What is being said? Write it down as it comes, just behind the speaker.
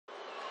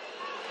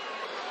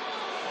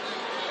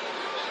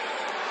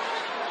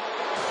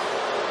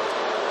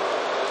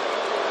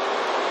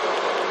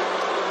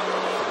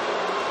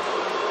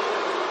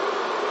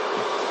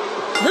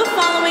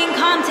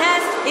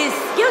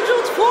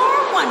scheduled for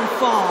one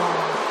fall.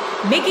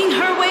 Making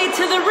her way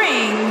to the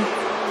ring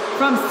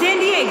from San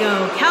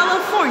Diego,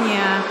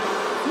 California,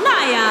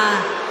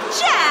 Nia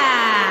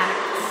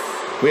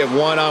Jax. We have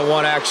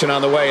one-on-one action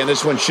on the way, and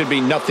this one should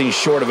be nothing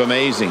short of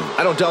amazing.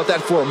 I don't doubt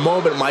that for a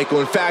moment, Michael.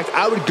 In fact,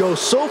 I would go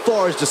so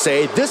far as to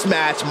say this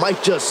match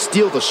might just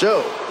steal the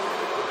show.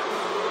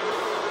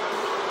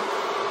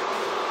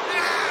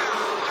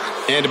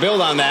 And to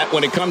build on that,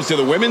 when it comes to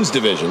the women's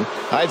division,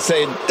 I'd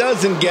say it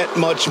doesn't get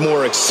much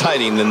more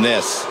exciting than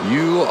this.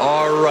 You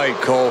are right,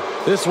 Cole.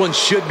 This one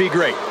should be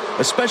great,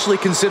 especially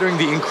considering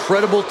the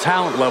incredible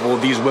talent level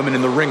of these women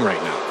in the ring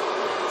right now.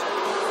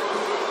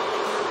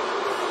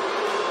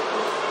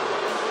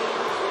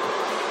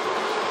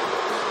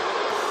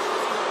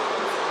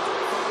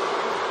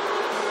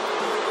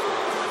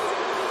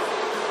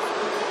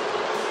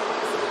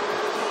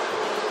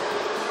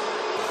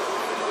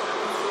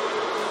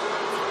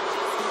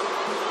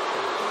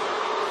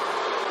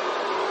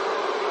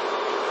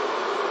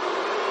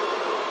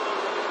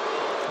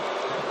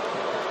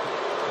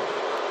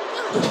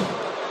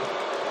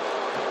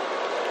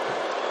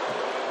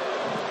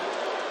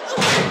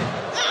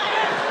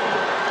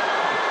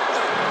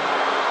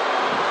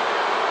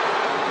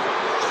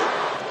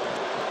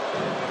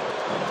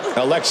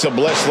 Alexa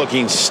Bliss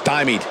looking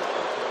stymied.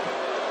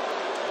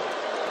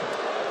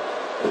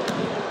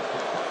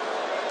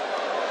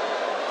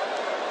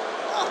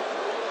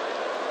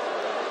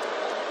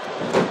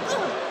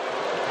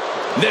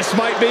 This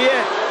might be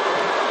it.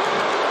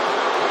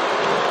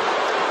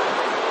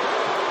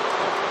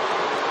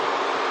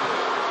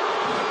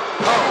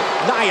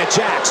 Oh, Nia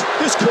Jax,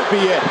 this could be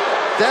it.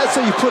 That's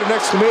how you put an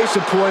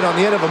exclamation point on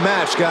the end of a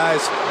match,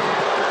 guys.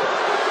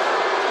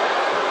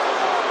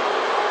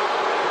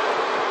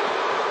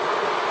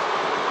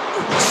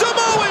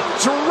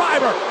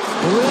 Driver.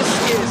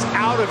 Bliss is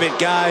out of it,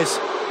 guys.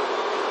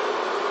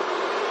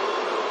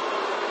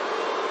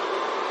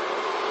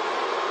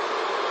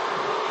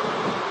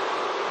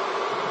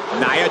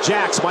 Nia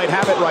Jax might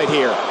have it right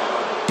here.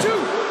 2,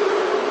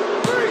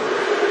 3.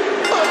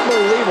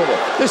 Unbelievable.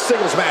 This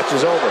singles match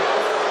is over.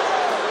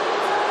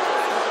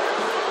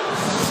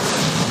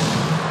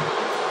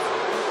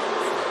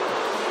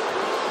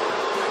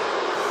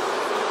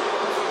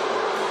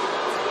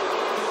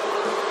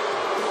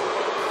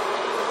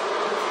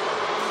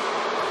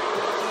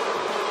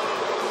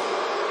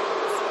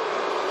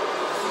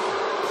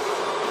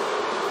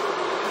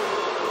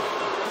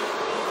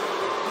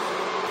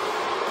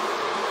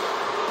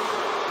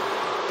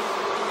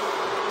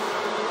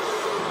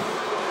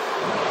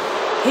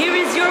 Here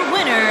is your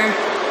winner,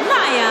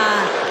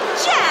 Nia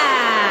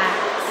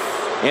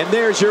Jax. And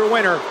there's your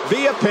winner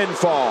via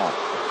pinfall.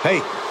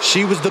 Hey,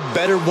 she was the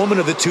better woman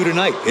of the two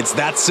tonight. It's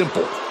that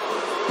simple.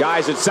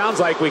 Guys, it sounds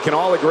like we can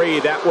all agree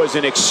that was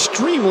an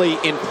extremely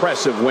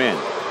impressive win.